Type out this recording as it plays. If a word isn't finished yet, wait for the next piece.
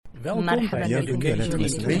Welkom bij Bienvenue à la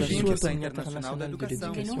Education Internationale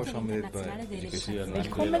d'Éducation.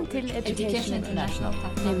 Willkommen til Education International.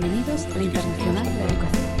 Bienvenidos al Internacional de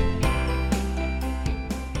Educación.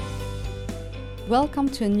 Welcome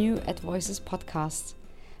to a new At Voices podcast.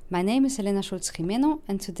 My name is Elena Schulz-Jimeno,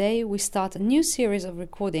 and today we start a new series of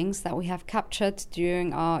recordings that we have captured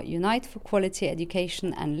during our Unite for Quality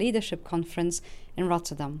Education and Leadership conference in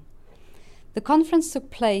Rotterdam. The conference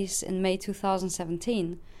took place in May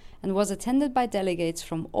 2017 and was attended by delegates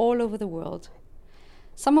from all over the world.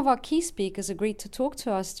 Some of our key speakers agreed to talk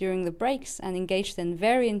to us during the breaks and engaged in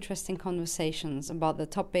very interesting conversations about the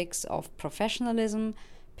topics of professionalism,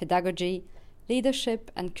 pedagogy,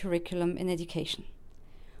 leadership and curriculum in education.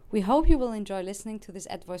 We hope you will enjoy listening to this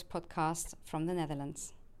AdVoice podcast from the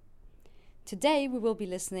Netherlands. Today we will be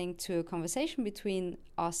listening to a conversation between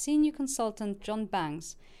our senior consultant John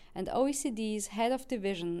Banks and OECD's head of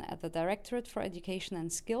division at the Directorate for Education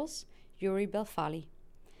and Skills, Yuri Belfali.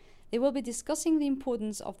 They will be discussing the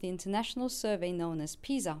importance of the international survey known as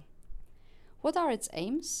PISA. What are its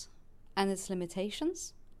aims and its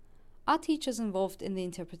limitations? Are teachers involved in the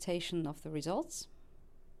interpretation of the results?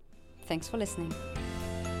 Thanks for listening.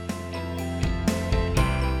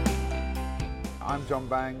 I'm John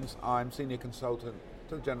Bangs. I'm Senior Consultant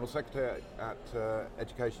to the General Secretary at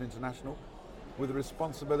Education International with a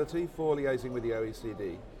responsibility for liaising with the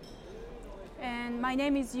OECD. And my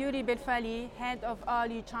name is Yuri Belfali, Head of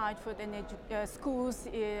Early Childhood and Schools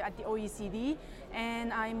at the OECD,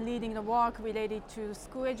 and I'm leading the work related to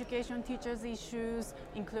school education teachers issues,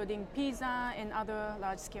 including PISA and other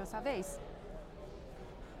large-scale surveys.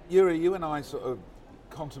 Yuri, you and I sort of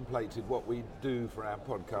contemplated what we do for our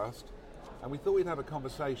podcast, and we thought we'd have a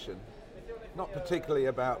conversation, not particularly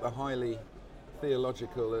about the highly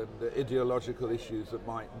theological and ideological issues that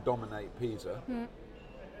might dominate PISA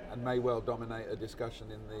and may well dominate a discussion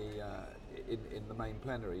in the main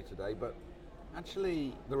plenary today, but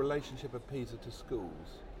actually the relationship of PISA to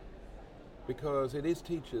schools, because it is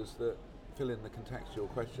teachers that fill in the contextual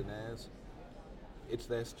questionnaires, it's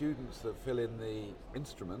their students that fill in the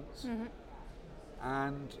instruments,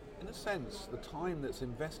 and in a sense the time that's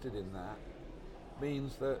invested in that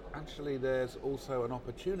means that actually there's also an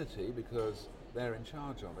opportunity, because they're in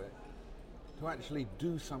charge of it, to actually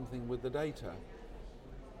do something with the data.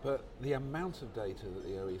 But the amount of data that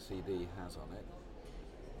the OECD has on it,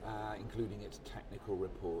 including its technical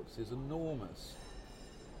reports, is enormous.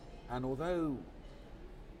 And although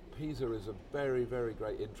PISA is of very, very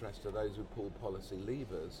great interest to those who pull policy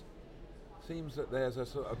levers, seems that there's a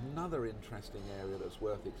sort of another interesting area that's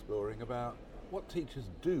worth exploring about what teachers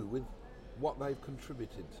do with what they've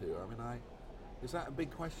contributed to. I mean, is that a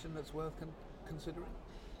big question that's worth considering?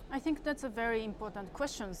 I think that's a very important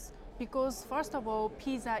question, because first of all,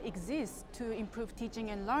 PISA exists to improve teaching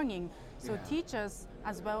and learning. So teachers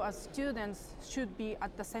as well as students should be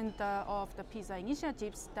at the center of the PISA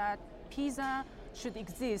initiatives, that PISA should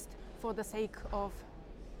exist for the sake of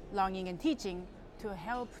learning and teaching, to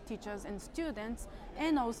help teachers and students,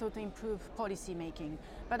 and also to improve policy making.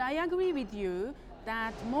 But I agree with you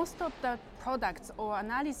that most of the products or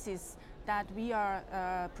analysis that we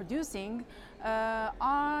are producing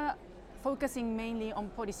are focusing mainly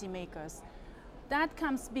on policymakers. That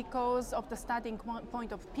comes because of the starting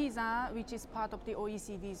point of PISA, which is part of the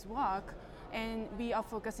OECD's work, and we are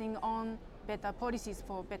focusing on better policies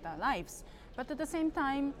for better lives. But at the same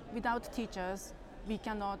time, without teachers, we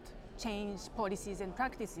cannot change policies and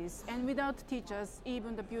practices, and without teachers,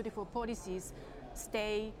 even the beautiful policies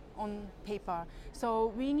stay on paper.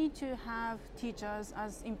 So we need to have teachers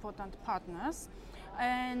as important partners,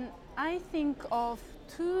 and I think of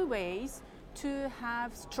two ways to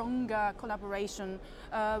have stronger collaboration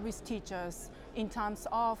with teachers in terms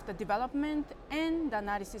of the development and the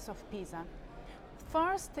analysis of PISA.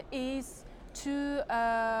 First is to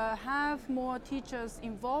have more teachers'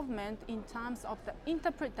 involvement in terms of the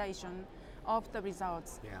interpretation of the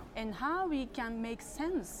results and how we can make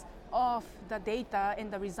sense of the data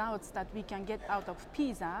and the results that we can get out of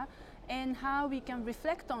PISA, and how we can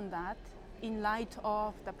reflect on that in light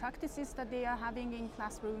of the practices that they are having in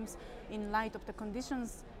classrooms, in light of the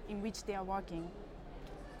conditions in which they are working.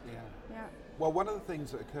 Well, one of the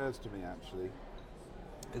things that occurs to me actually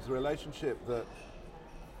is the relationship that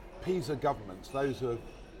PISA governments, those who have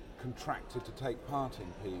contracted to take part in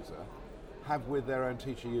PISA, have with their own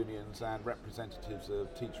teacher unions and representatives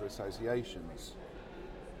of teacher associations.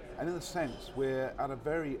 And in a sense, we're at a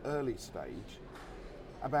very early stage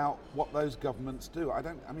about what those governments do. It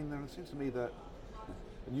seems to me that,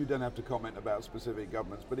 and you don't have to comment about specific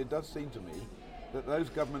governments, but it does seem to me that those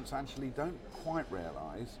governments actually don't quite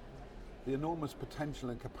realise the enormous potential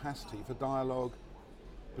and capacity for dialogue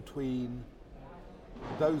between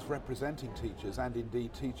those representing teachers and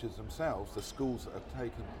indeed teachers themselves, the schools that have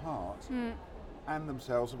taken part, and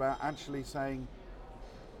themselves, about actually saying,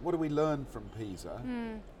 what do we learn from PISA?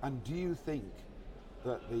 And do you think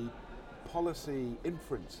that the policy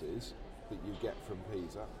inferences that you get from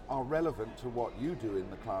PISA are relevant to what you do in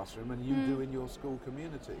the classroom and you do in your school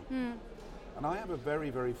community? And I have a very,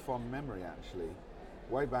 very fond memory, actually,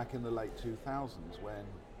 way back in the late 2000s when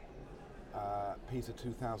PISA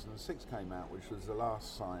 2006 came out, which was the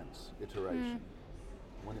last science iteration,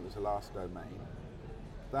 when it was the last domain,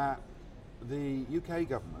 that the UK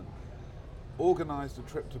government organised a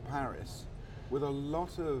trip to Paris with a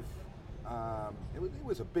lot of, it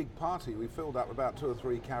was a big party. We filled up about 2 or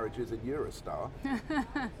 3 carriages in Eurostar,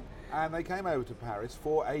 and they came over to Paris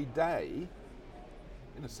for a day,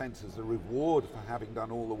 in a sense as a reward for having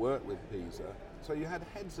done all the work with PISA. So you had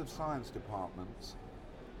heads of science departments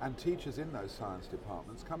and teachers in those science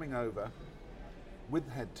departments coming over with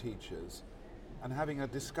head teachers and having a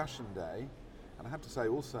discussion day. And I have to say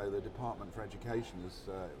also the Department for Education is,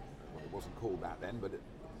 well, it wasn't called that then, but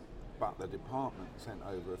the department sent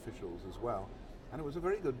over officials as well. And it was a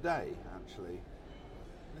very good day, actually.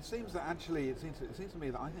 And it seems that actually, it seems to me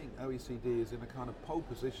that I think OECD is in a kind of pole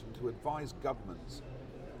position to advise governments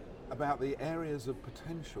about the areas of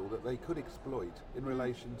potential that they could exploit in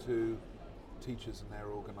relation to teachers and their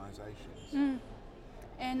organisations.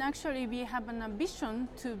 And actually we have an ambition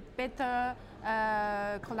to better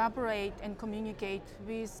collaborate and communicate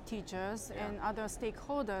with teachers and other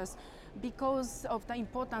stakeholders because of the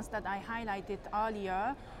importance that I highlighted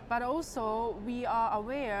earlier, but also we are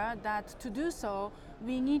aware that to do so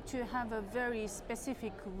we need to have a very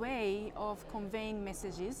specific way of conveying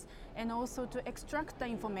messages and also to extract the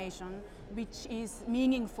information which is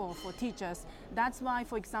meaningful for teachers. That's why,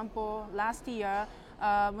 for example, last year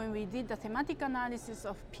when we did the thematic analysis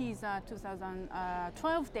of PISA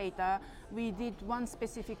 2012 data, we did one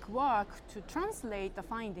specific work to translate the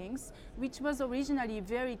findings, which was originally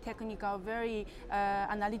very technical, very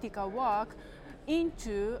analytical work,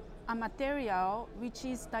 into a material which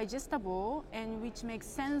is digestible and which makes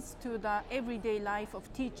sense to the everyday life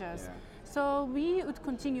of teachers. So we would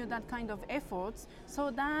continue that kind of efforts so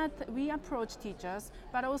that we approach teachers,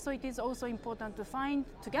 but also it is also important to find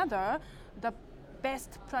together the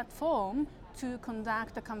best platform to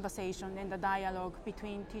conduct the conversation and the dialogue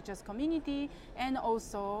between teachers community and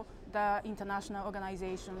also the international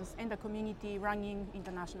organizations and the community running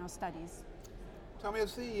international studies. Tell me,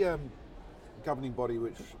 as the governing body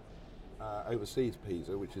which oversees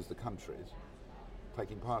PISA, which is the countries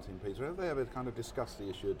taking part in PISA, have they ever kind of discussed the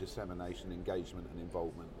issue of dissemination, engagement and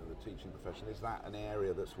involvement of the teaching profession? Is that an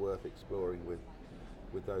area that's worth exploring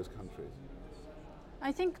with those countries?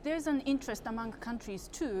 I think there's an interest among countries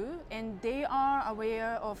too, and they are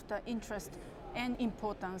aware of the interest and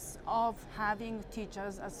importance of having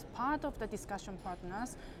teachers as part of the discussion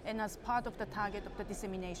partners and as part of the target of the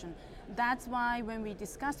dissemination. That's why when we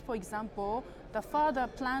discussed, for example, the further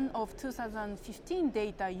plan of 2015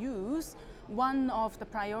 data use, one of the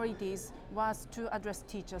priorities was to address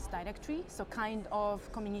teachers directly, so kind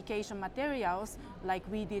of communication materials like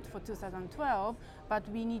we did for 2012, but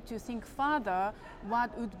we need to think further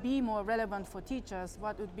what would be more relevant for teachers,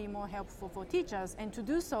 what would be more helpful for teachers, and to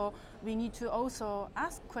do so we need to also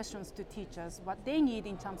ask questions to teachers, what they need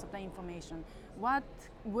in terms of the information, what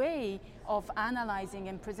way of analyzing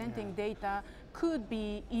and presenting data could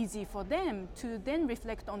be easy for them to then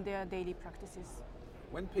reflect on their daily practices.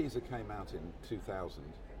 When PISA came out in 2000,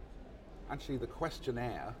 actually the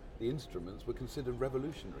questionnaire, the instruments, were considered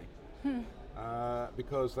revolutionary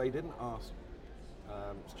because they didn't ask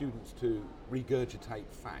students to regurgitate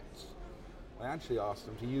facts. They actually asked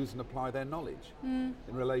them to use and apply their knowledge in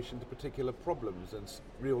relation to particular problems and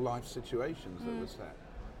real life situations that were set.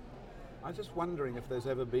 I'm just wondering if there's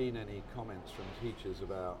ever been any comments from teachers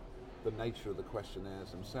about the nature of the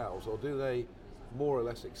questionnaires themselves, or do they more or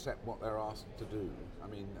less accept what they're asked to do? I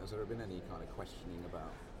mean, has there been any kind of questioning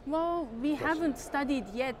about? Well, we haven't studied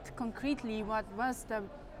yet concretely what was the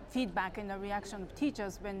feedback and the reaction of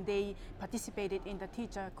teachers when they participated in the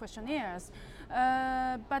teacher questionnaires.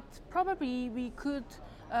 But probably we could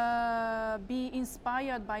be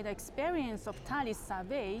inspired by the experience of TALIS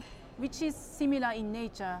survey, which is similar in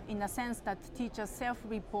nature in the sense that teachers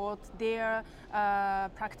self-report their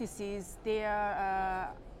practices, their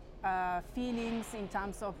feelings in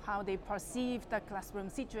terms of how they perceive the classroom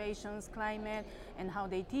situations, climate, and how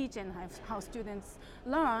they teach and how students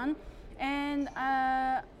learn. And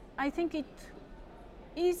I think it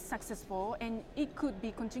is successful and it could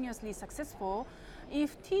be continuously successful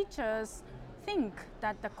if teachers think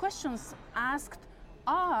that the questions asked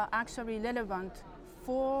are actually relevant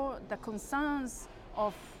for the concerns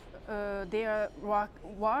of their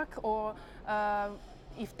work or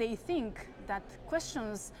if they think that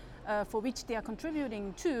questions for which they are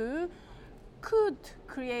contributing to could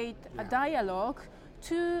create a dialogue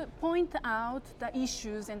to point out the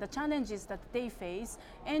issues and the challenges that they face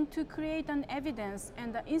and to create an evidence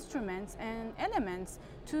and the instruments and elements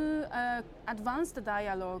to advance the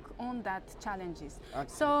dialogue on that challenges.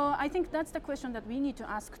 So I think that's the question that we need to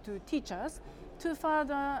ask to teachers to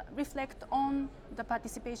further reflect on the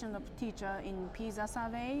participation of teacher in PISA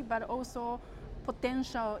survey, but also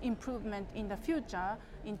potential improvement in the future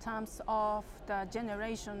in terms of the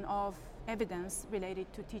generation of evidence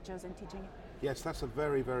related to teachers and teaching. Yes, that's a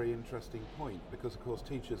very, very interesting point because, of course,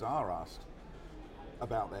 teachers are asked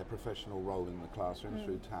about their professional role in the classroom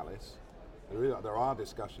through TALIS. There are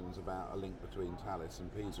discussions about a link between TALIS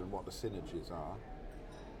and PISA and what the synergies are.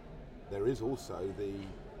 There is also the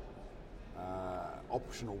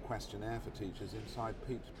optional questionnaire for teachers inside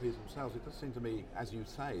PISA themselves. It does seem to me, as you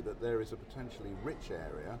say, that there is a potentially rich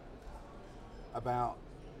area about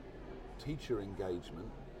teacher engagement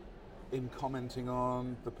in commenting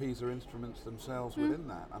on the PISA instruments themselves within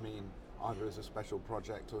that. I mean, either as a special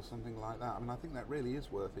project or something like that. I mean, I think that really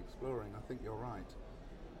is worth exploring. I think you're right.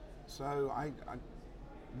 So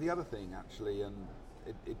the other thing actually, and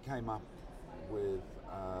it came up with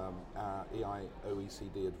our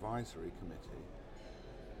OECD Advisory Committee,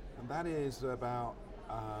 and that is about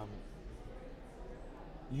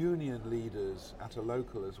union leaders at a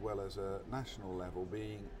local as well as a national level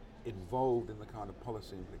being involved in the kind of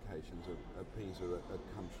policy implications of PISA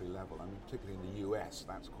at country level. I mean, particularly in the US,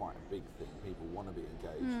 that's quite a big thing. People want to be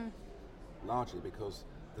engaged, largely because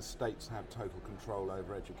the states have total control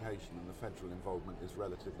over education and the federal involvement is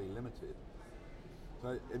relatively limited.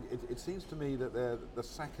 So it seems to me that the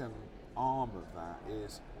second arm of that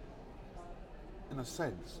is, in a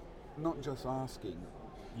sense, not just asking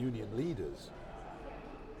union leaders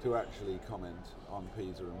to actually comment on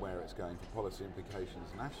PISA and where it's going for policy implications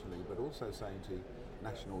nationally, but also saying to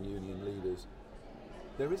national union leaders,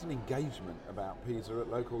 there is an engagement about PISA at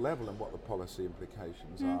local level and what the policy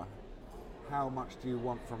implications are. How much do you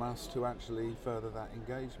want from us to actually further that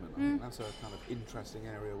engagement? I think that's a kind of interesting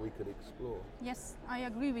area we could explore. Yes, I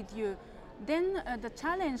agree with you. Then the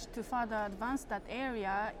challenge to further advance that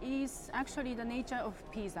area is actually the nature of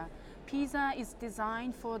PISA. PISA is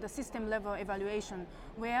designed for the system level evaluation,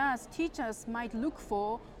 whereas teachers might look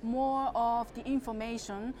for more of the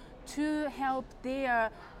information to help their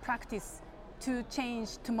practice to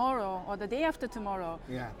change tomorrow or the day after tomorrow.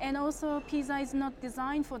 Yeah. And also PISA is not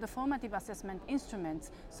designed for the formative assessment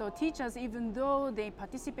instruments. So teachers, even though they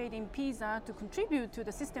participate in PISA to contribute to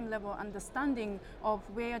the system level understanding of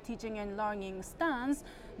where teaching and learning stands,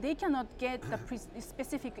 they cannot get the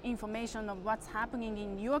specific information of what's happening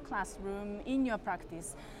in your classroom, in your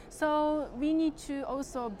practice. So we need to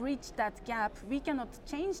also bridge that gap. We cannot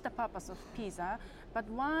change the purpose of PISA, but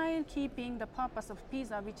while keeping the purpose of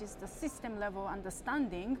PISA, which is the system level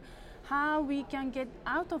understanding, how we can get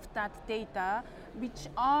out of that data, which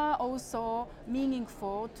are also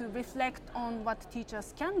meaningful to reflect on what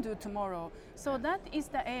teachers can do tomorrow. So that is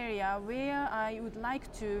the area where I would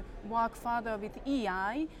like to work further with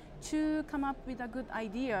EI to come up with good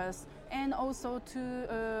ideas and also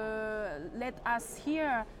to let us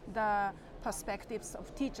hear the perspectives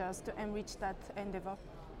of teachers to enrich that endeavor.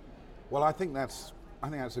 Well, I think that's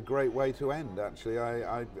a great way to end, actually.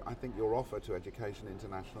 I think your offer to Education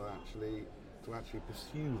International to actually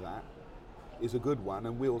pursue that is a good one,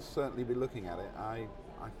 and we'll certainly be looking at it. I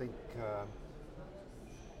think,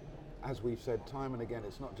 as we've said time and again,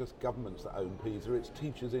 it's not just governments that own PISA, it's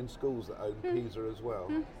teachers in schools that own PISA as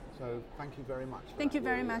well. So thank you very much. Thank you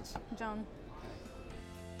very much, John.